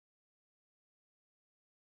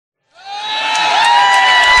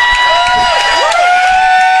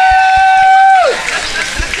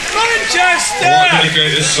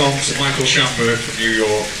dedicate this song to Michael Schamberg from New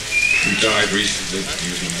York, who died recently. He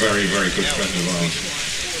was a very, very good friend of ours.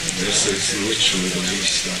 And this is literally the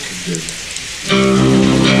least I can do.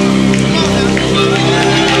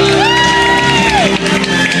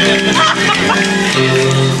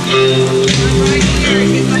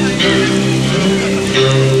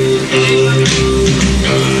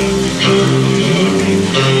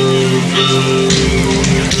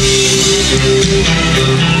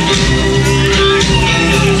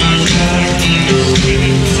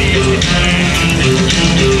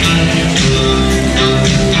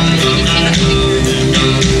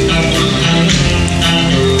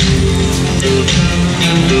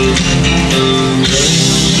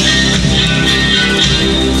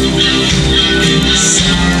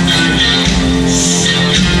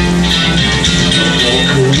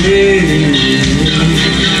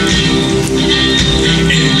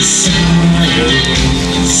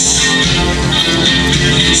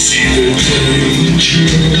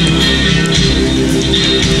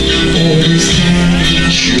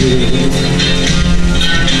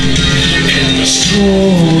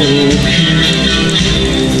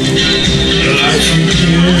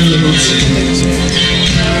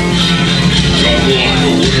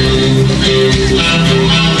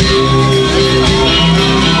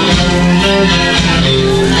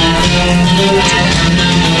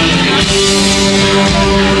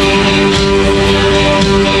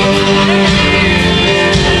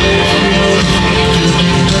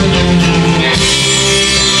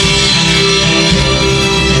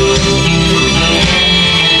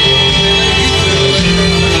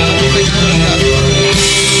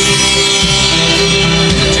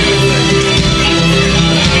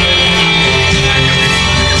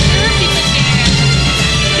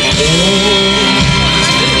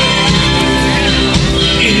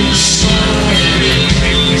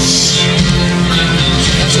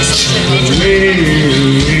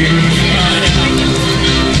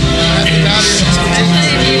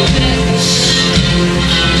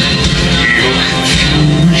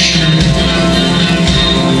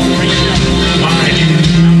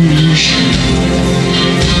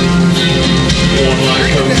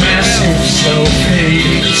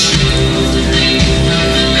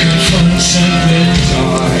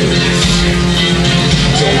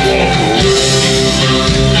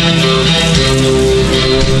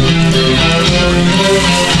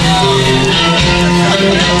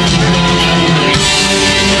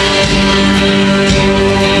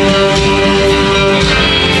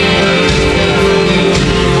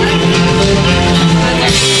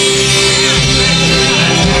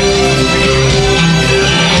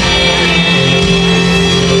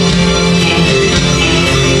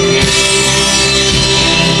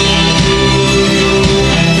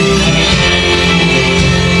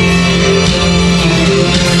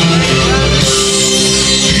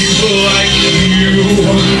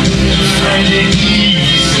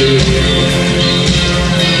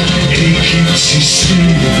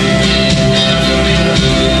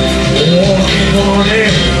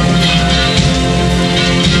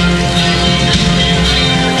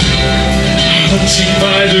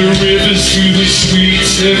 By the rivers, through the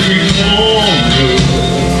streets, every corner.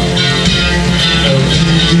 I'll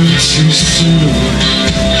do too soon.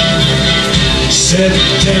 Set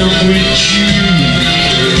down with you.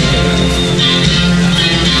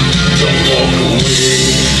 Don't walk away.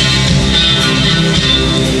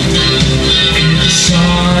 In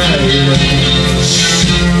silence.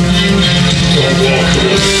 Don't walk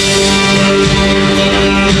away.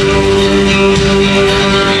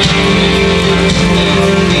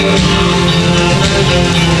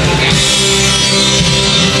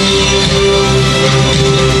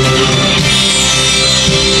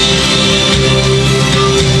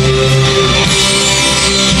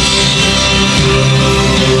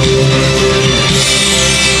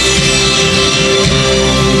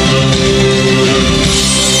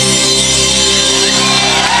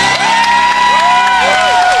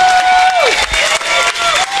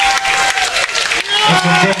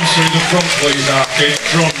 The front please, Arcade.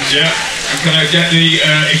 Drums, yeah? And can I get the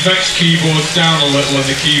effects keyboards down a little and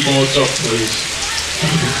the keyboards up, please?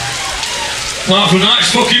 Apart from that,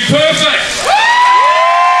 it's fucking perfect!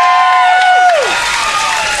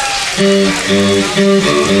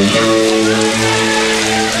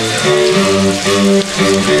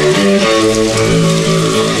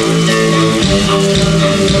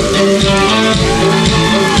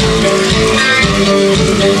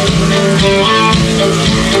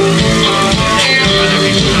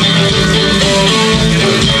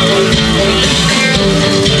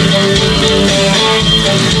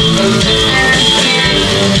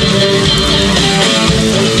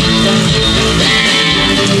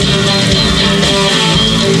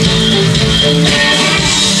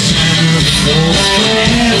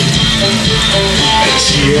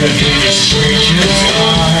 in a stranger's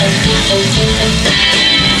eye,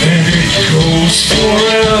 and it goes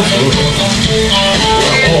forever,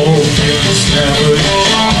 where all things never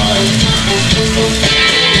die.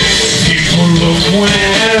 People look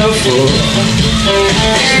whenever,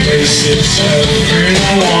 places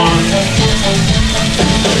everyone.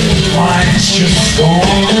 Mine's just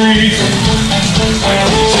gone breathing,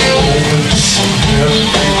 moments every.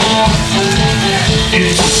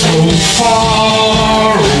 It's so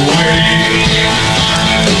far away,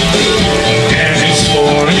 and it's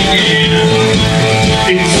pouring in.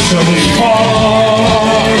 It's so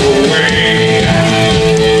far away,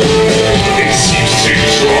 it seems to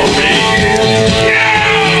draw me in.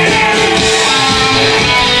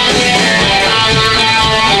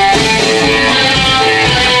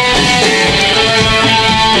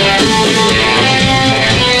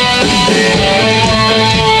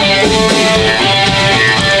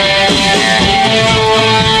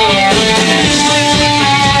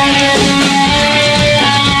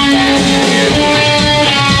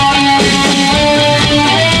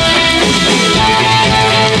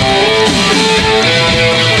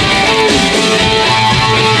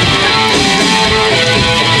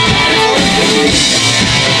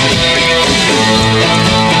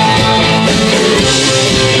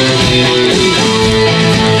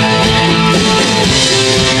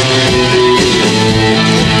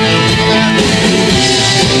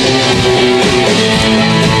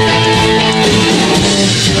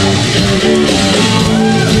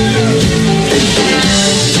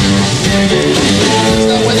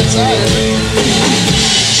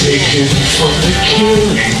 Taken from the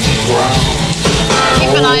killing ground.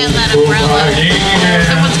 Keep an eye on that umbrella.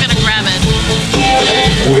 Someone's gonna grab it.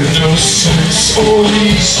 With no sense or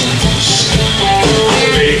reasons,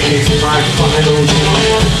 making my final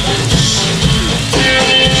demands,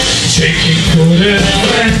 taking good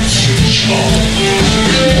advantage of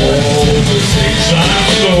all the things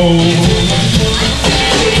I've known.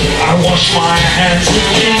 I wash my hands of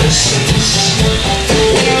innocence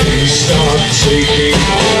when they start taking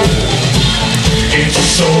hold. It's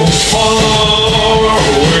so far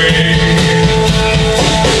away,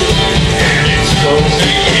 and it's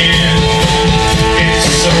closing in. It's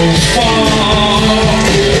so far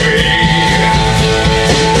away,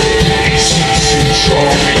 it seems to draw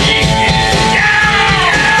me in.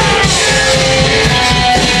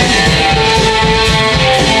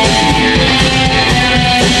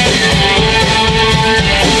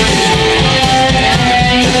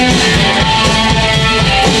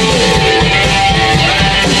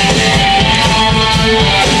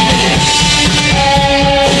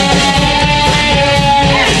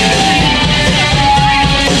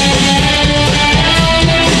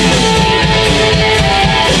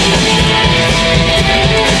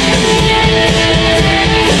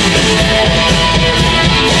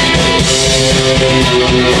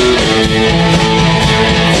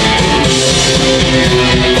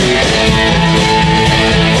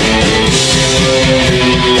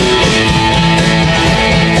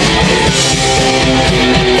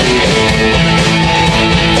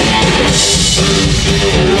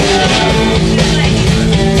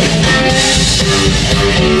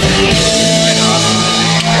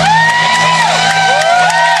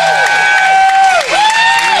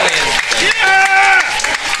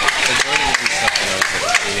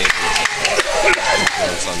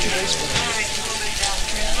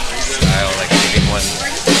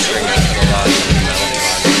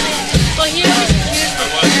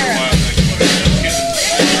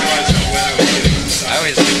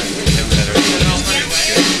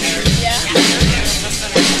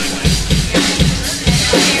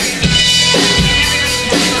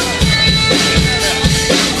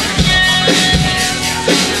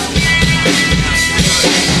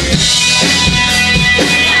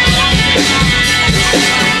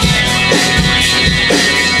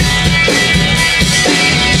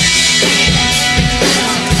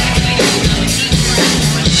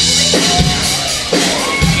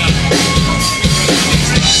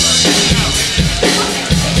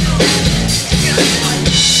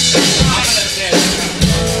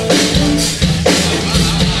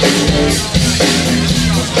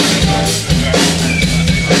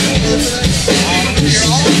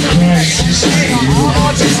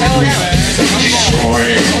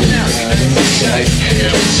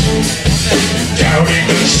 Doubting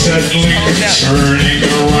and settling and turning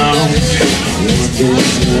around, wondering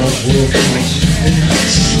what will come next.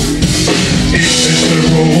 Is this the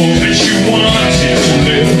role that you wanted to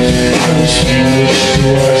live? I was feeling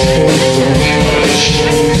sure for so much.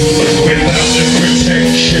 Without the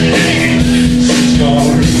protection, it's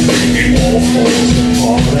gone. It all falls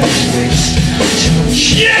apart.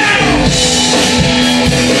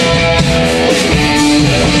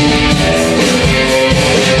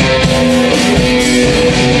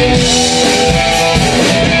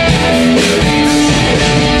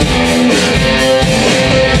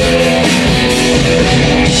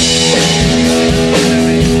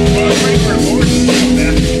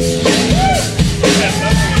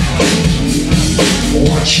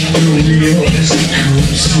 the real as it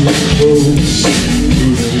comes to a close.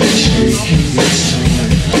 Brutally taking its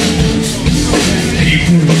time.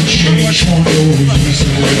 People who change for no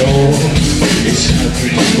reason at all. It's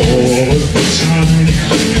happening all of the time.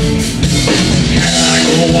 Can I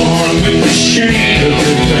go on with the shade of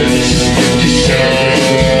the best? Disturbing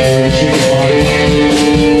the virgin body.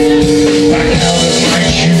 Back out of my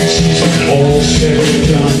juices when all's said and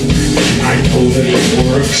done. I know that it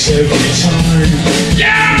works every time.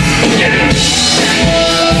 Yeah! Yeah!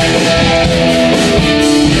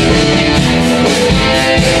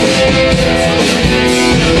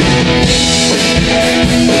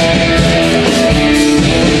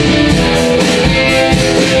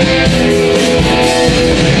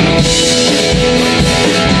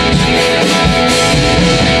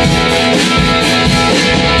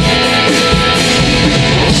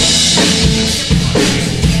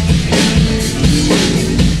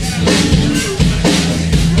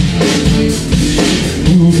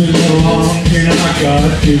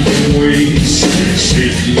 God-given ways,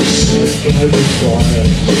 safety set by the fire.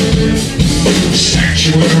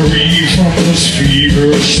 Sanctuary from those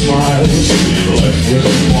feverish smiles, left with a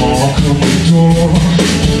mark on the door.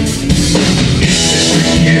 Is this the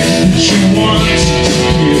gift that you wanted to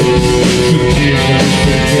give? Forgive and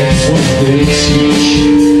forget what they teach.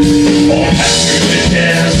 Or after the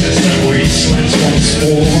deserts and wastelands once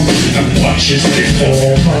more, and watch as they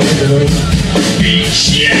fall by the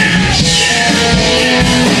beach. Yeah!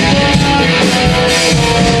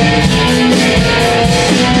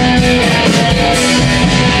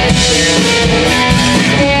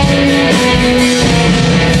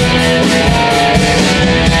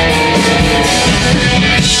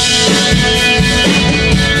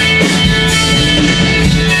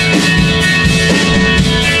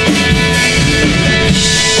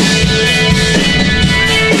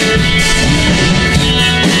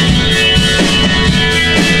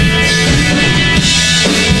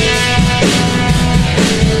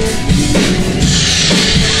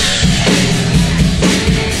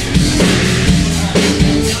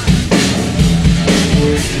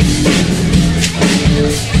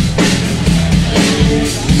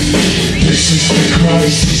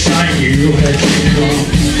 Crisis I knew had come,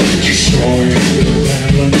 destroying the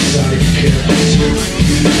balance I kept,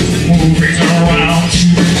 moving around to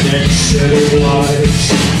the next set of lives,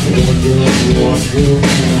 wondering what will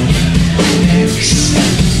come next.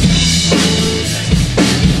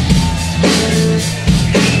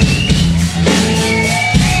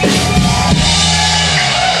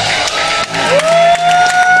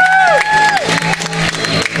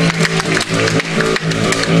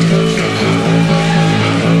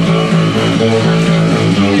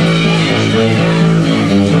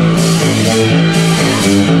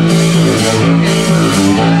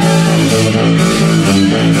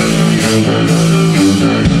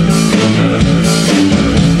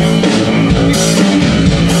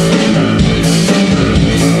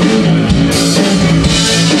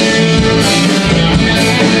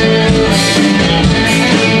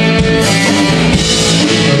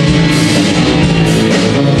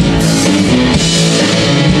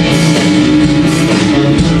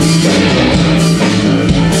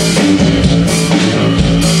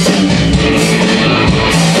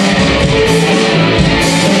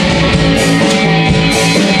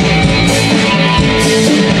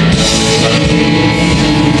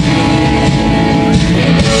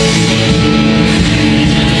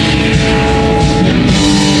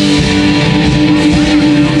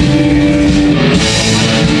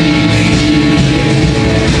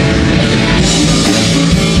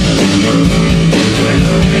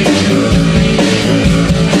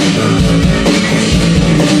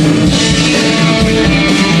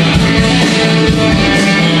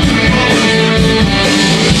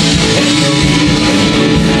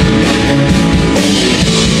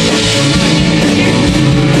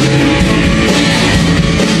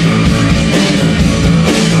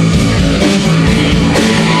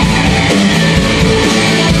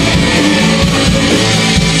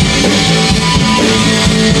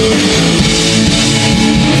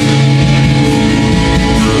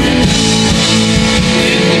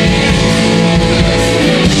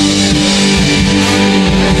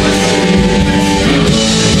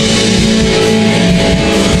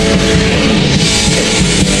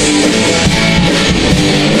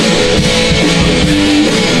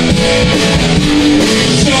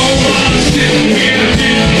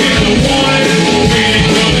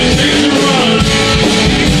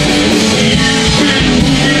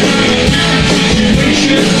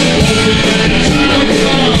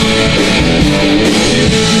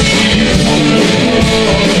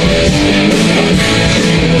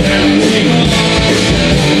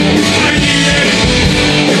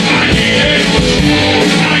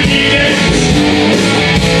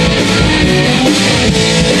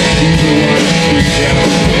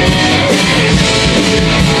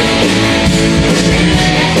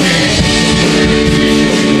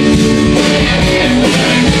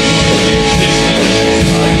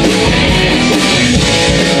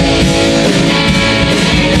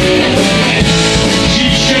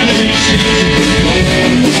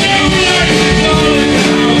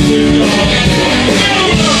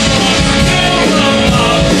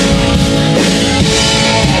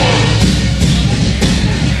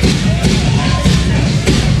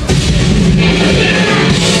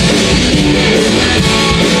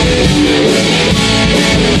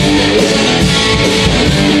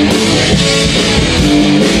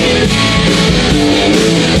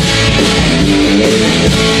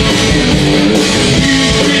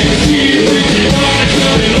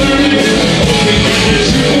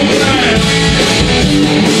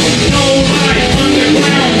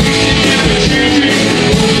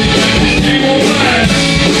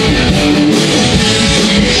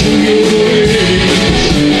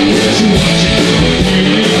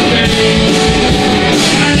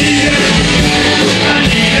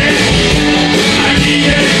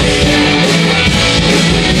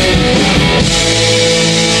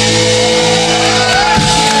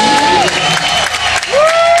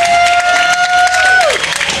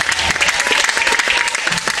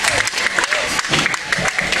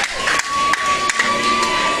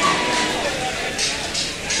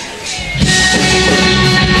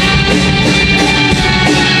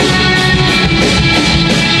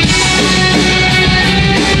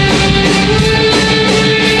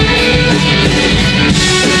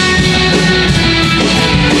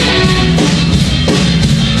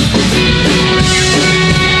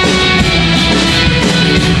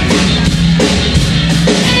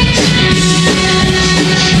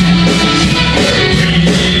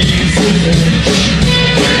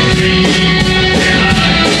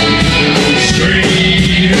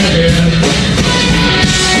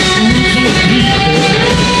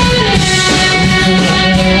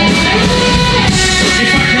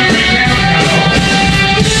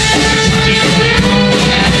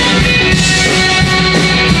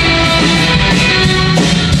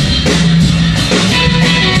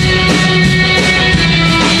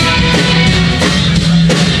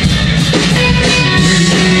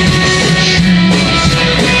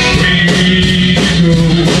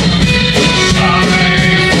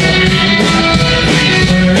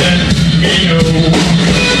 Looked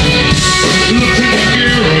in the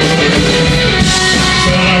mirror,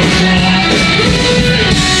 thought I was wrong.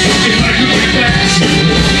 If I could get back to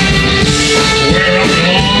where I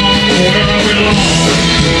belong.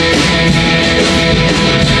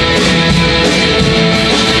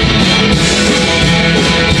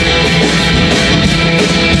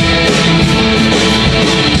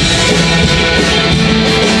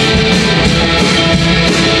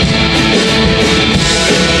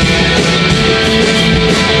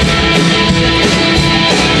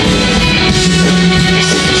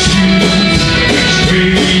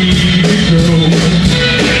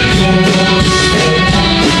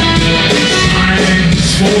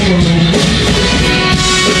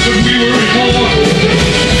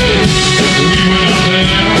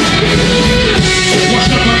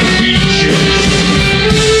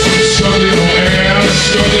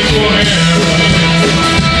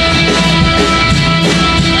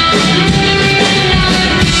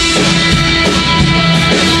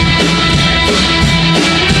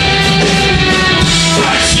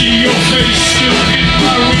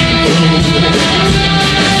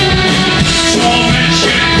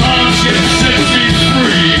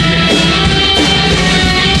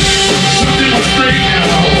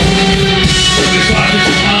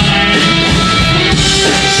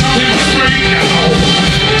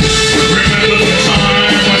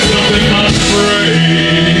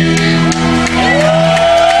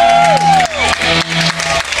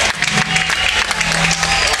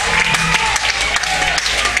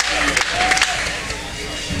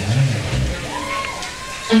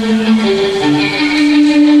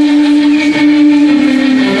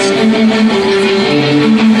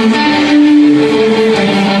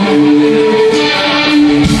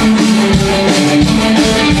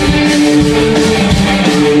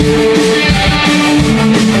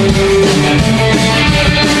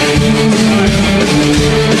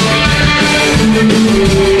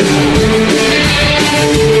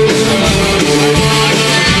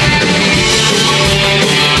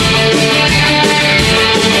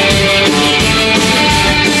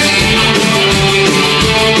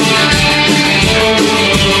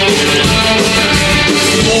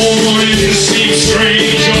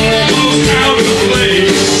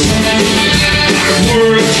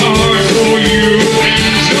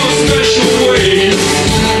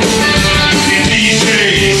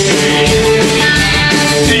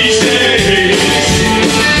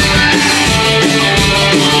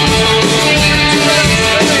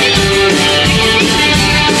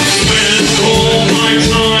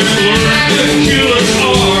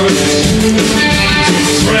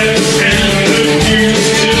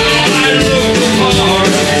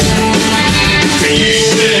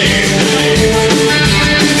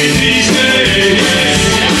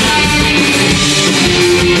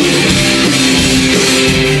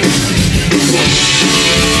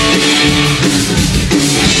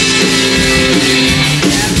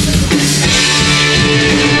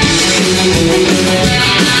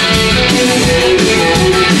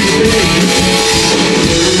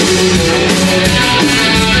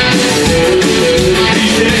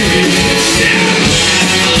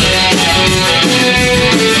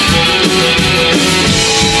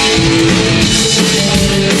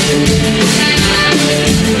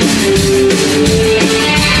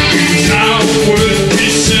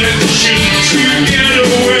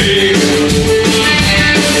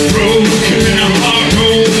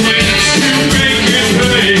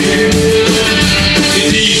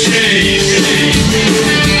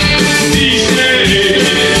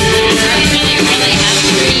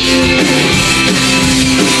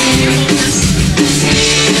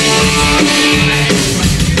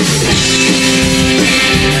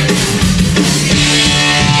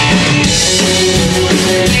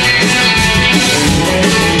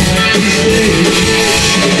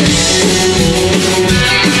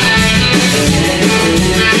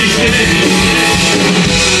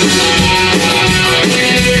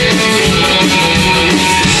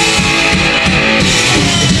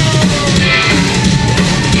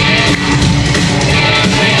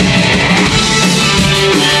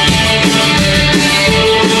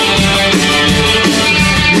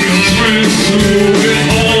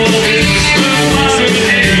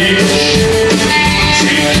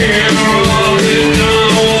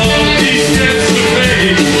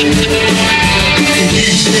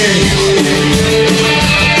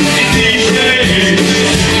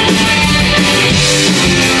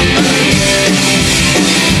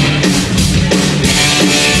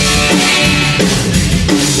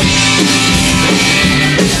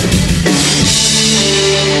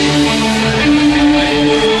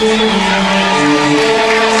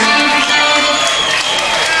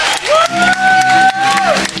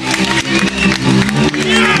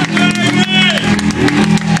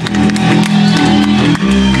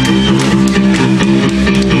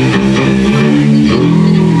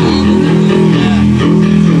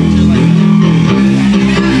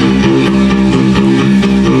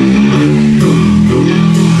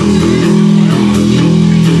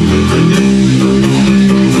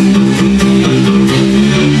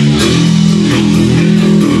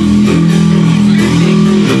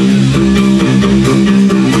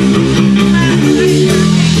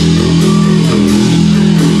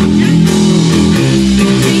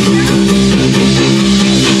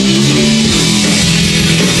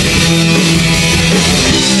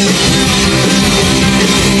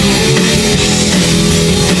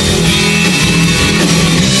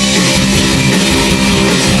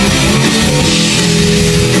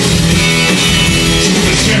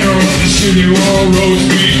 always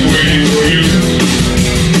be waiting for you.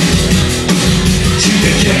 To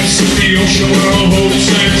the depths of the ocean where all hopes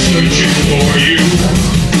and searching for you.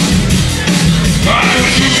 I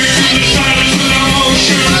was moving through the silence of the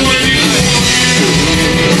ocean waiting for you.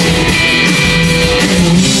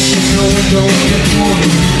 No one don't get one,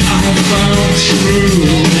 I found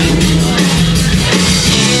true.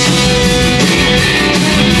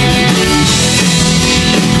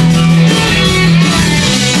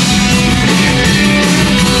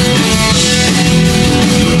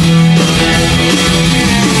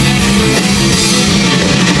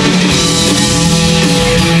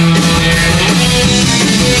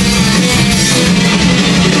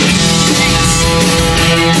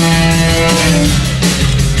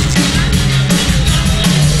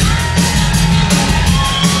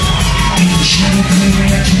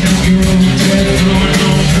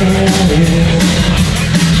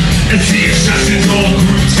 It's the assassin's old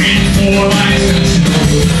routine for license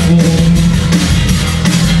number 4.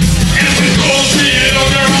 And the gold seated on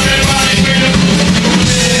their own bodies made up.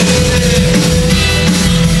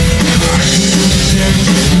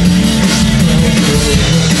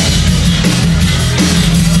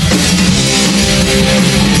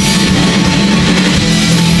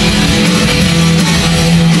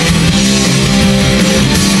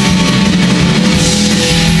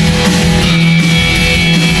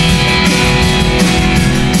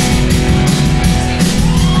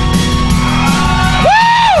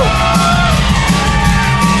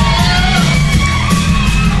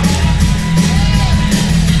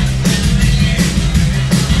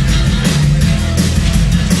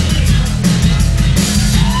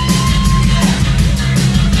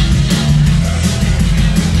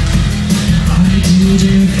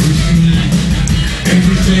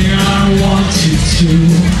 Everything I wanted to,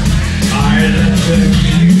 I let them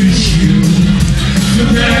use you for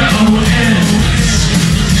their own ends.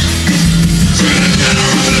 To the center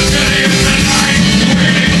of the day and the night,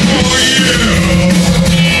 waiting for you.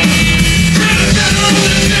 To the center of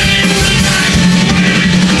the day and the night,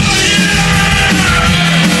 waiting for you.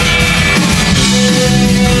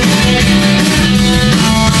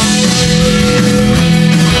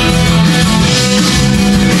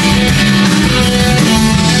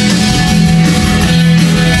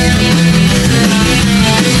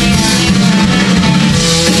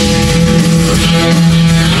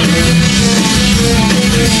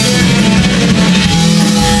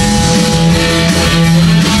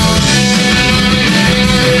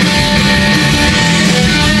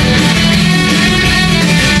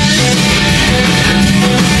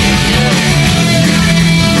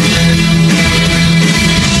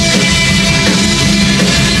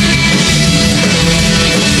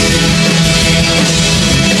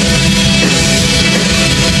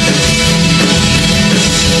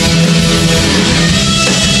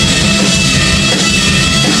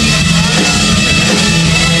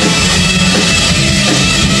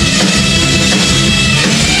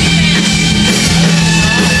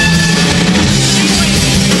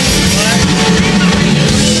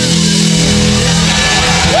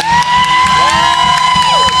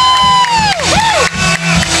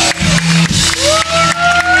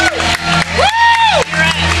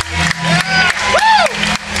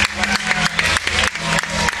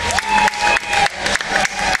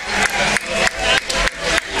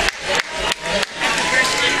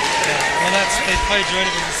 They probably joined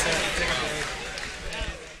it in the set.